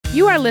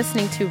You are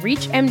listening to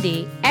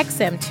ReachMD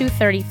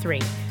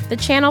XM233, the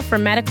channel for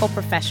medical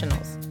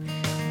professionals.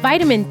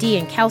 Vitamin D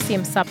and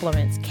calcium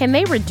supplements, can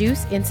they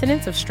reduce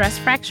incidence of stress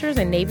fractures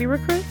in Navy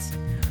recruits?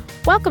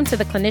 Welcome to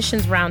the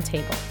Clinicians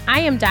Roundtable. I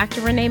am Dr.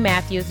 Renee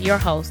Matthews, your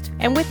host,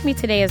 and with me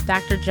today is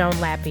Dr. Joan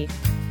Lappy.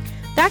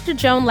 Dr.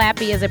 Joan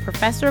Lappy is a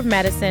professor of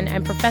medicine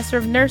and professor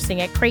of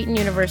nursing at Creighton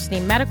University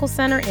Medical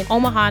Center in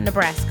Omaha,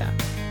 Nebraska.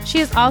 She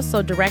is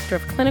also director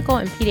of clinical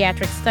and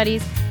pediatric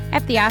studies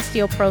at the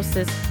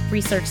Osteoporosis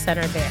Research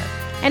Center there,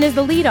 and is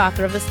the lead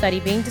author of the study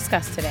being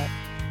discussed today.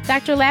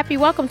 Dr. Lappy,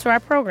 welcome to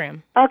our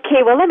program.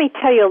 Okay, well, let me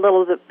tell you a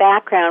little bit of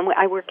background.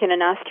 I work in an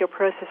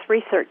osteoporosis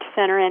research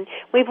center, and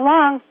we've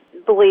long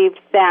believed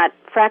that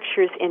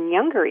fractures in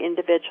younger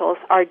individuals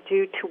are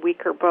due to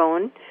weaker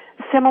bone,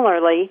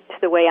 similarly to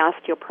the way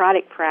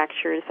osteoporotic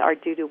fractures are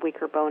due to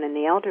weaker bone in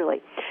the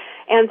elderly.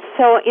 And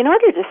so in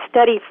order to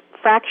study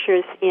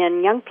fractures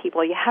in young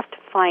people, you have to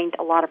find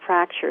a lot of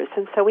fractures.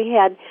 And so we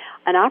had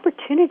an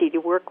opportunity to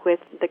work with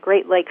the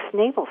Great Lakes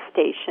Naval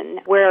Station,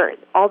 where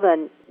all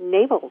the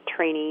naval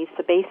trainees,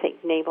 the basic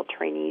naval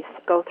trainees,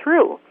 go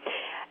through.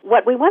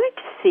 What we wanted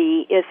to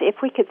see is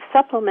if we could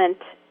supplement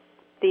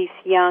these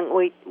young,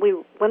 we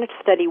wanted to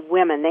study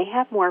women. They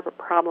have more of a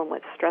problem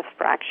with stress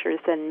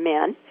fractures than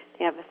men.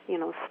 They have,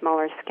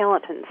 smaller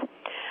skeletons.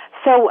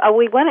 So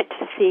we wanted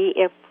to see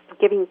if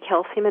giving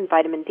calcium and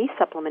vitamin D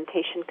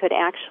supplementation could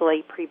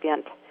actually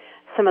prevent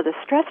some of the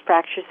stress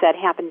fractures that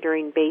happen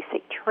during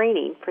basic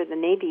training for the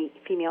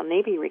female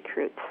Navy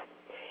recruits.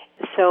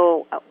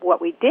 So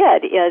what we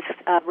did is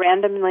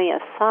randomly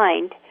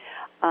assigned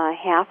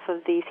half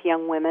of these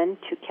young women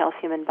to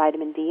calcium and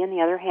vitamin D and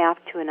the other half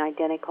to an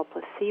identical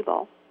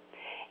placebo.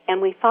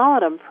 And we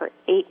followed them for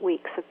 8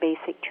 weeks of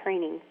basic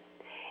training.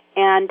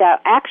 And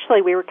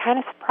actually we were kind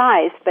of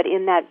surprised, but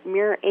in that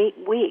mere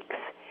 8 weeks,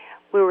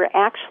 we were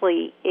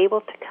actually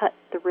able to cut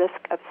the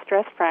risk of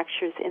stress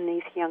fractures in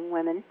these young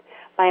women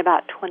by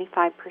about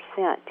 25%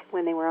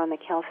 when they were on the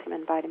calcium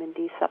and vitamin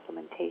D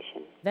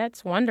supplementation.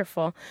 That's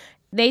wonderful.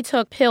 They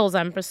took pills,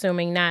 I'm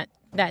presuming, not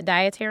that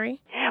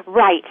dietary?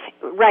 Right.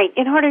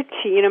 In order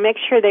to, make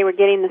sure they were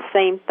getting the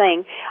same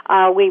thing,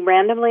 we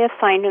randomly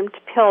assigned them to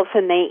pills,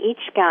 and they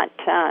each got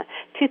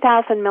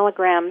 2,000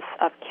 milligrams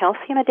of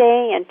calcium a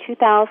day and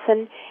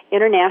 2,000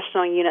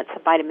 international units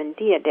of vitamin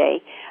D a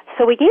day.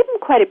 So we gave them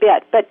quite a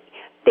bit, but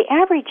the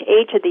average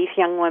age of these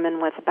young women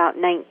was about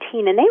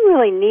 19, and they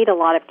really need a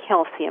lot of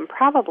calcium,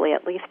 probably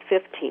at least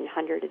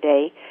 1,500 a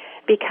day,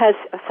 because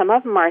some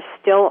of them are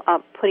still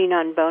putting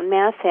on bone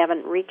mass,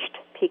 haven't reached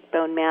peak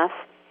bone mass.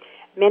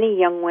 Many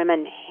young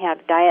women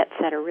have diets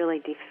that are really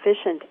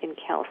deficient in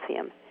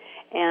calcium,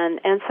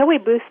 and so we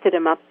boosted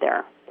them up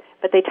there,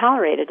 but they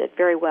tolerated it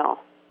very well.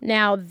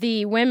 Now,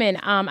 the women,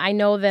 I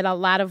know that a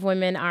lot of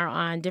women are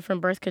on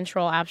different birth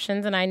control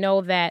options, and I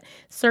know that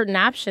certain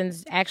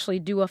options actually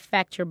do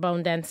affect your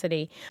bone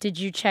density. Did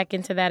you check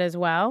into that as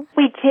well?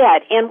 We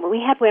did, and we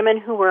had women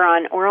who were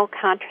on oral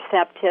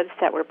contraceptives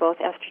that were both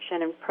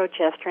estrogen and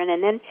progesterone,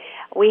 and then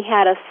we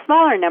had a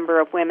smaller number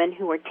of women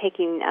who were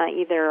taking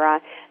either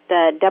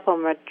the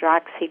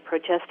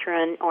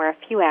depomedroxyprogesterone, or a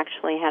few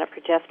actually had a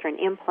progesterone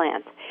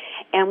implant.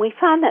 And we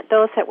found that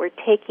those that were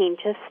taking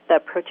just the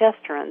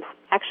progesterones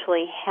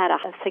actually had a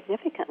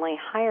significantly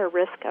higher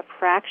risk of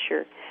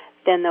fracture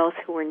than those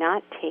who were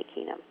not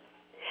taking them.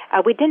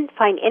 We didn't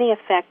find any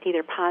effect,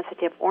 either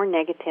positive or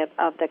negative,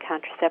 of the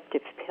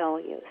contraceptive pill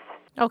use.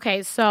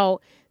 Okay,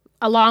 so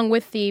along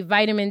with the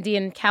vitamin D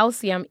and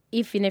calcium,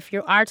 even if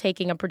you are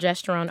taking a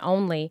progesterone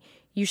only,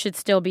 you should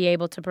still be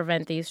able to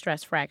prevent these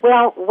stress fractures.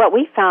 Well, what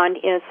we found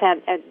is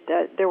that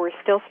there were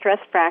still stress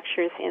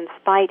fractures in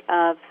spite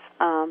of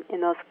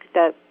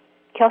the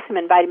calcium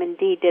and vitamin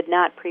D did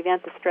not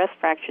prevent the stress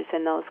fractures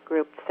in those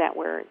groups that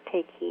were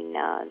taking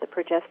the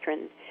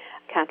progesterone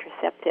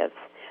contraceptives.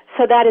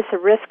 So that is a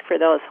risk for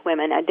those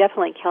women.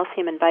 Definitely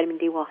calcium and vitamin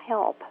D will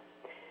help,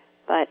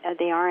 but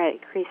they are at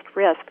increased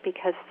risk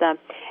because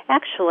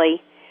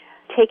actually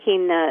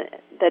taking the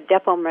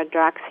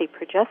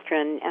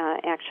depomedroxyprogesterone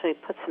actually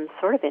puts them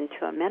sort of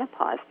into a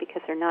menopause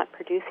because they're not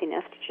producing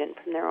estrogen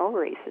from their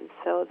ovaries, and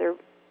so their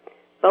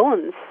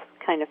bones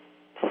kind of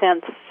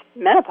sense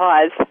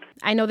menopause.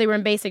 I know they were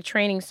in basic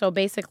training, so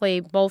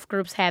basically both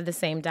groups had the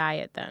same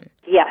diet then.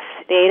 Yes,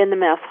 they ate in the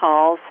mess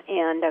halls,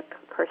 and of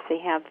course they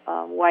have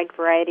a wide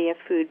variety of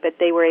food, but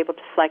they were able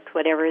to select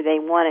whatever they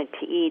wanted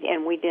to eat,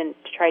 and we didn't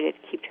try to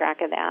keep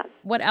track of that.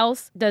 What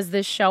else does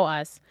this show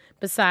us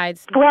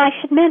besides? Well, I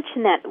should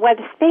mention that why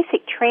this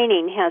basic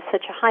training has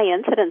such a high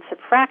incidence of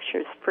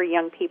fractures for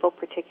young people,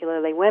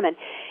 particularly women,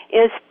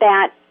 is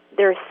that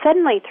they're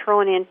suddenly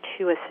thrown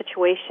into a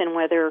situation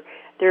where they're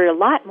a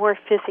lot more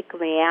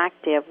physically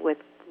active with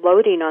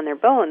loading on their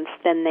bones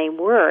than they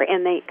were,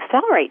 and they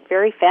accelerate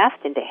very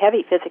fast into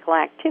heavy physical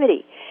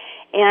activity.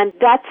 And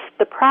that's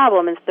the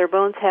problem, is their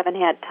bones haven't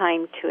had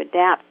time to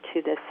adapt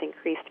to this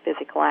increased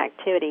physical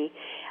activity.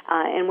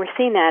 And we're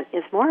seeing that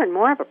is more and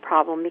more of a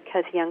problem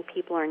because young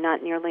people are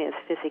not nearly as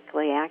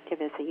physically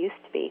active as they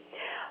used to be.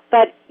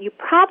 But you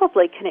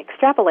probably can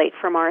extrapolate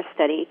from our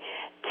study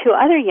to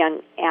other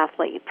young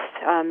athletes,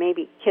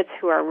 maybe kids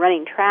who are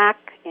running track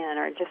and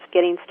are just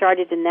getting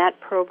started in that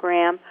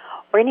program,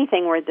 or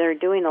anything where they're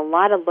doing a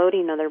lot of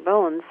loading on their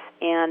bones,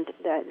 and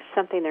that's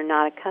something they're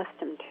not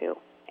accustomed to.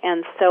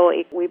 And so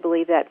we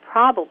believe that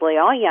probably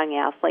all young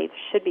athletes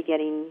should be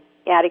getting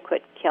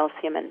adequate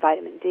calcium and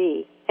vitamin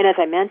D. And as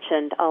I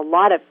mentioned, a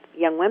lot of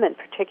young women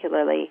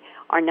particularly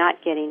are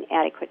not getting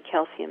adequate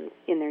calcium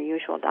in their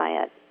usual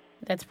diet.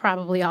 That's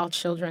probably all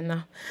children,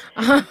 though.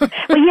 Well,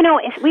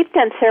 we've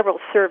done several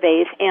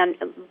surveys, and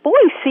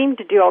boys seem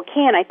to do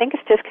okay, and I think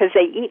it's just because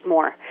they eat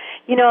more.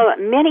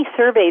 Many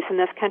surveys in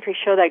this country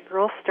show that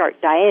girls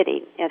start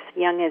dieting as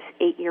young as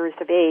 8 years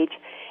of age,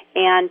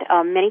 and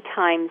many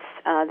times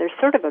there's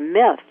sort of a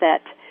myth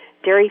that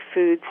dairy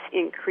foods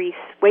increase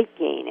weight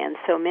gain, and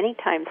so many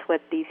times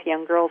what these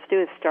young girls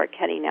do is start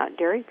cutting out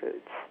dairy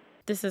foods.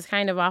 This is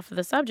kind of off of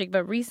the subject,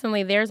 but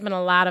recently there's been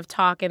a lot of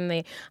talk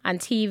on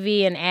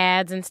TV and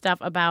ads and stuff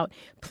about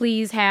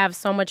please have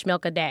so much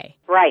milk a day.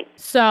 Right.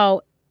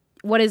 So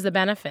what is the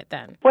benefit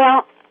then?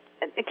 Well,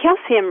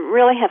 calcium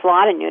really has a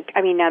lot of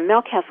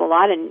milk has a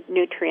lot of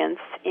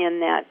nutrients in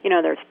that,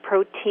 there's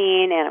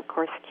protein and, of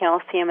course,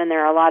 calcium, and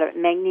there are a lot of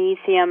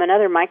magnesium and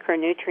other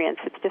micronutrients.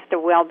 It's just a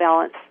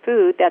well-balanced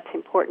food that's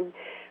important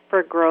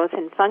for growth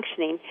and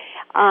functioning.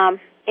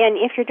 And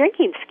if you're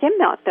drinking skim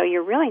milk, though,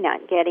 you're really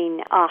not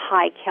getting a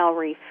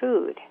high-calorie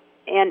food.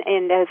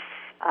 And as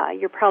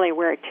you're probably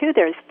aware, too,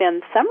 there's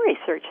been some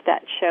research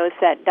that shows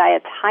that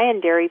diets high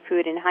in dairy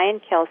food and high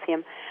in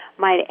calcium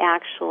might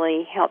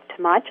actually help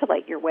to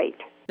modulate your weight.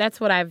 That's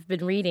what I've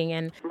been reading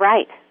and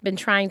been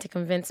trying to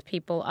convince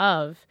people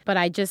of. But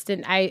I just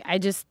didn't.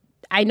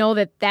 I know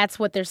that that's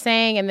what they're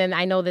saying, and then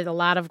I know that a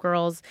lot of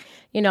girls,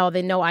 they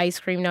no ice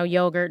cream, no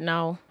yogurt,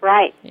 no.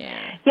 Right.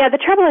 Yeah. Yeah, the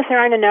trouble is there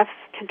aren't enough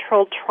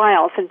controlled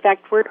trials. In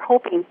fact, we're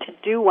hoping to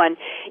do one.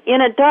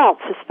 In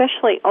adults,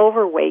 especially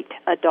overweight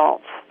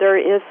adults, there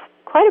is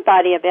quite a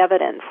body of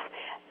evidence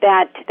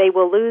that they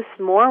will lose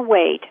more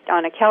weight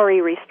on a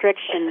calorie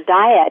restriction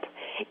diet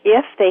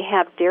if they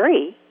have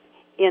dairy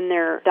in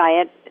their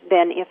diet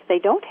than if they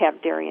don't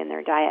have dairy in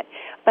their diet.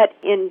 But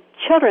in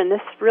children,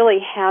 this really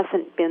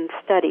hasn't been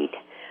studied.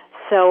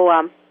 So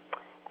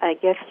I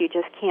guess you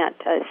just can't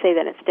say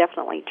that it's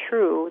definitely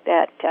true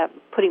that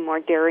putting more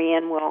dairy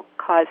in will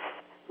cause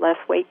less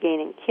weight gain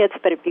in kids,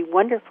 but it'd be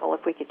wonderful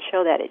if we could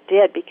show that it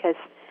did, because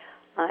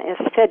as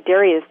I said,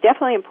 dairy is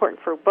definitely important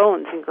for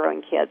bones in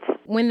growing kids.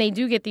 When they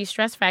do get these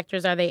stress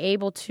factors, are they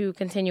able to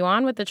continue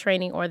on with the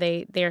training, or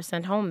they are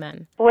sent home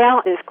then?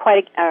 Well, there's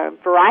quite a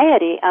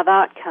variety of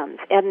outcomes.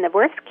 In the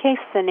worst-case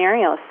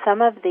scenario,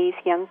 some of these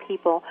young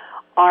people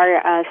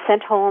are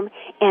sent home,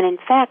 and in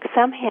fact,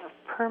 some have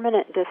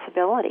permanent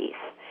disabilities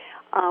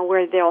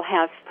where they'll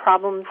have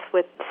problems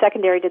with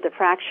secondary to the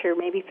fracture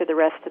maybe for the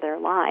rest of their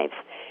lives.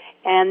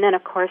 And then,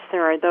 of course,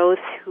 there are those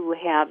who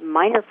have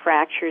minor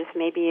fractures,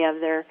 maybe of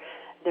their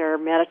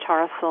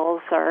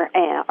metatarsals or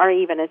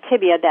even a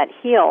tibia that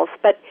heals,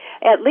 but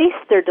at least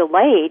they're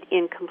delayed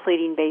in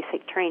completing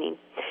basic training.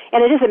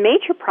 And it is a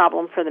major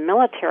problem for the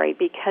military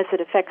because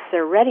it affects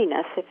their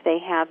readiness if they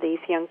have these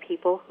young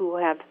people who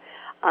have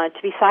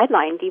to be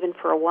sidelined even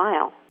for a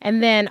while.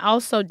 And then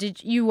also,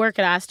 did you work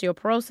at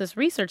Osteoporosis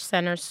Research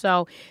Center?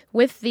 So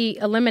with the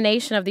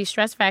elimination of these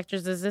stress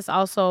factors, does this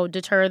also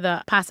deter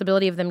the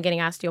possibility of them getting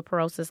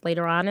osteoporosis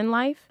later on in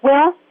life?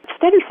 Well,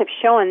 studies have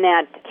shown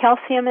that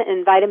calcium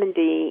and vitamin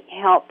D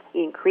help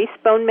increase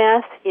bone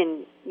mass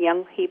in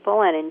young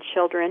people and in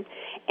children,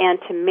 and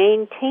to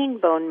maintain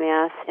bone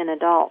mass in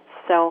adults.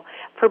 So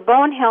for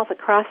bone health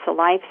across the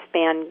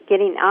lifespan,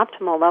 getting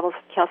optimal levels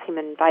of calcium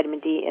and vitamin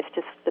D is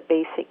just the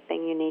basic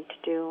thing you need to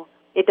do.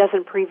 It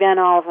doesn't prevent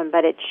all of them,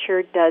 but it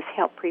sure does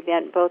help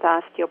prevent both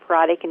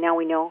osteoporotic and now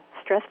we know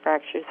stress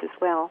fractures as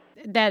well.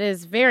 That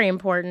is very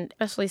important,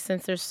 especially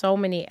since there's so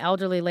many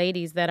elderly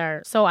ladies that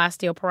are so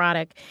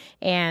osteoporotic,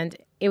 and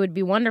it would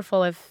be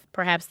wonderful if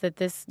perhaps that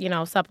this,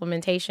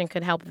 supplementation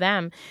could help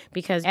them,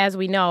 because as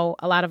we know,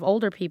 a lot of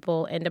older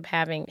people end up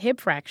having hip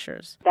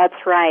fractures. That's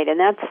right, and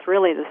that's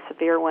really the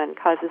severe one,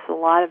 causes a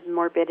lot of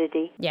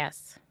morbidity.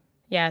 Yes,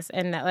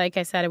 and like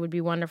I said, it would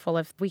be wonderful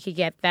if we could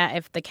get that,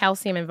 if the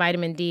calcium and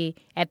vitamin D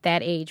at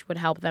that age would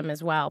help them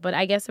as well. But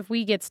I guess if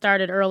we get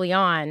started early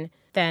on,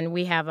 then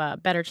we have a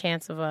better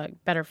chance of a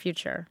better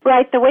future.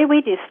 Right. The way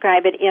we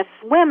describe it, if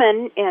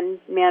women and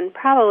men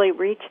probably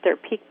reach their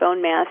peak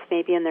bone mass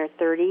maybe in their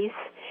 30s,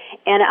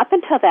 and up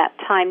until that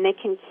time they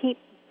can keep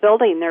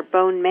building their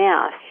bone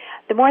mass.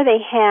 The more they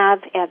have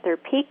at their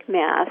peak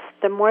mass,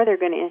 the more they're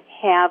going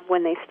to have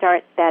when they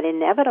start that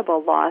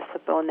inevitable loss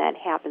of bone that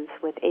happens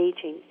with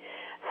aging.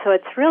 So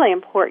it's really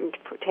important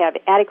to have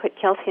adequate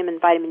calcium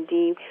and vitamin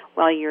D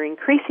while you're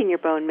increasing your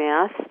bone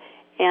mass,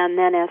 And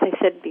then, as I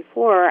said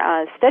before,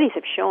 studies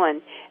have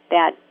shown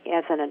that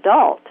as an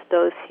adult,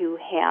 those who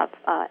have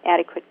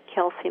adequate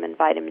calcium and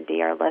vitamin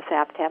D are less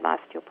apt to have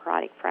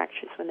osteoporotic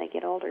fractures when they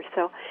get older.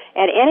 So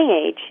at any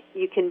age,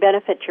 you can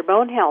benefit your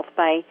bone health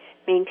by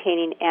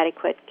maintaining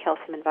adequate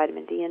calcium and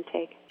vitamin D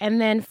intake. And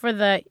then for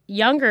the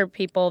younger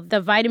people, the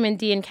vitamin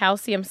D and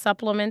calcium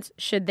supplements,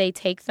 should they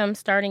take them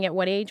starting at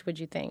what age, would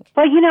you think?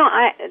 Well,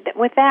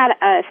 with that,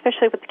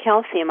 especially with the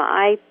calcium,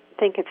 I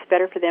think it's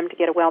better for them to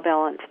get a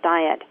well-balanced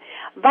diet.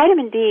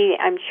 Vitamin D,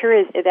 I'm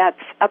sure that's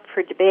up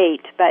for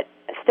debate, but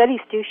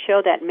studies do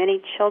show that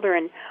many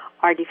children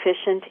are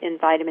deficient in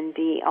vitamin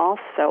D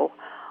also.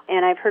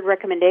 And I've heard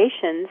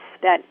recommendations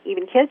that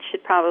even kids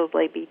should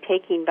probably be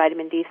taking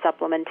vitamin D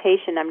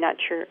supplementation. I'm not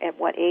sure at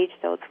what age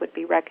those would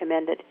be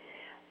recommended,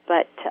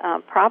 but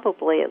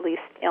probably at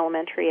least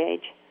elementary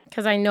age.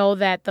 Because I know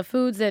that the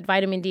foods that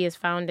vitamin D is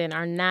found in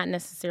are not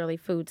necessarily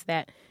foods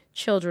that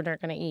children are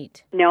going to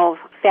eat. No,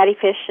 fatty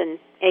fish and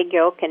egg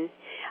yolk. And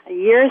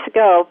years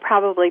ago,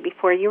 probably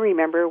before you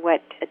remember,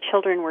 what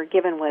children were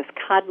given was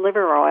cod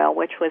liver oil,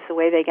 which was the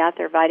way they got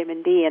their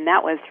vitamin D, and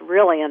that was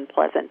really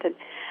unpleasant. And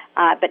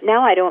but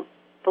now I don't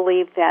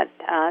believe that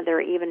there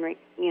are even,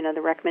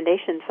 the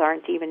recommendations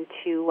aren't even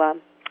to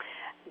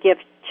give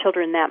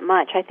children that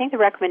much. I think the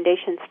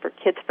recommendations for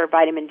kids for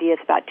vitamin D is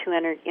about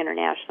 200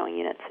 international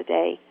units a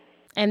day.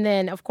 And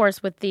then, of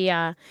course, with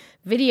the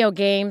video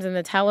games and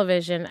the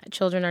television,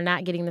 children are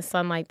not getting the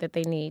sunlight that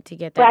they need to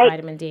get that right.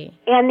 vitamin D.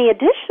 And the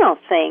additional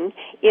thing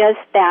is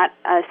that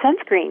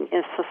sunscreen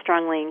is so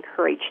strongly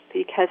encouraged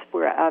because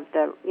we're of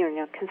the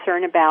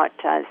concern about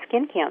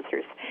skin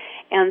cancers.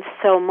 And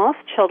so most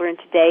children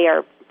today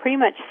are pretty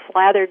much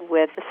slathered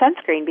with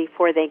sunscreen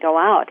before they go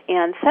out.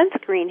 And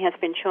sunscreen has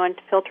been shown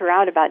to filter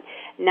out about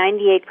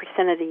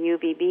 98% of the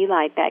UVB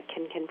light that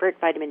can convert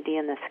vitamin D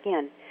in the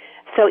skin.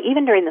 So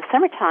even during the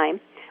summertime,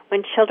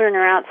 when children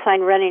are outside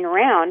running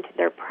around,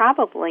 they're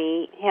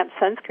probably have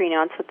sunscreen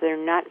on so they're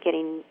not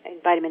getting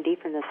vitamin D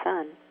from the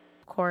sun.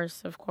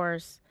 Of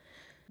course.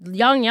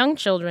 Young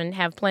children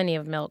have plenty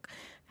of milk.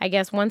 I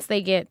guess once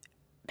they get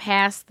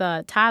past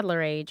the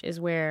toddler age is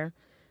where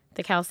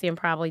the calcium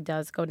probably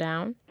does go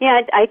down.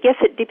 Yeah, I guess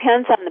it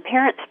depends on the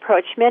parent's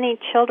approach. Many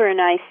children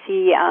I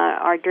see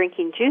are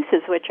drinking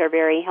juices, which are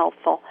very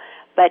helpful,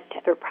 but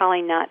they're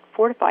probably not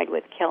fortified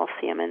with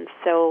calcium, and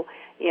so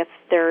if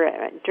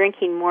they're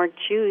drinking more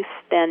juice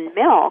than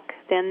milk,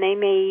 then they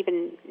may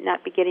even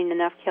not be getting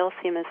enough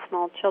calcium as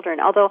small children.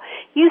 Although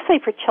usually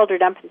for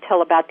children up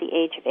until about the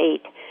age of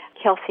 8,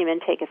 calcium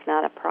intake is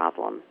not a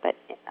problem. But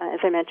as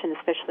I mentioned,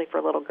 especially for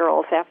little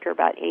girls, after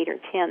about 8 or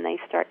 10, they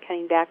start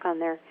cutting back on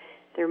their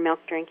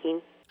milk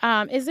drinking.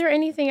 Is there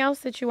anything else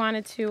that you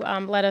wanted to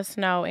let us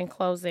know in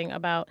closing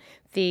about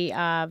the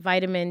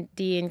vitamin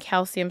D and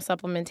calcium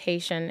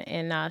supplementation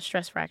in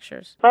stress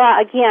fractures? Well,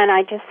 again,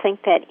 I just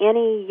think that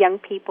any young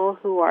people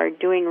who are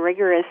doing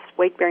rigorous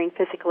weight-bearing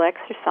physical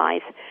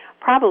exercise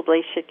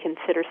probably should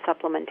consider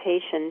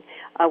supplementation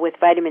with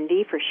vitamin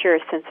D for sure,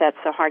 since that's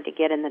so hard to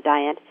get in the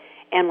diet,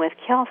 and with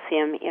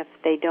calcium if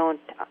they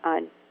don't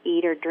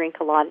eat or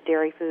drink a lot of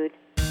dairy food.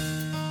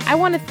 I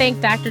want to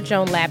thank Dr.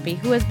 Joan Lappy,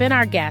 who has been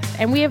our guest,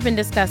 and we have been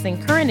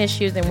discussing current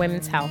issues in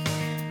women's health.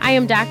 I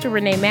am Dr.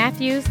 Renee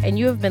Matthews, and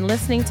you have been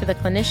listening to the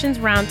Clinicians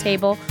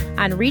Roundtable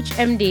on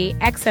ReachMD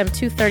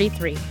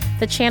XM233,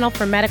 the channel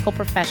for medical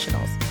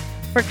professionals.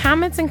 For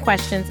comments and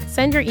questions,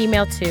 send your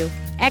email to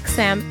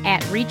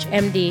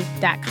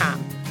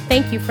xm@reachmd.com.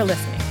 Thank you for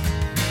listening.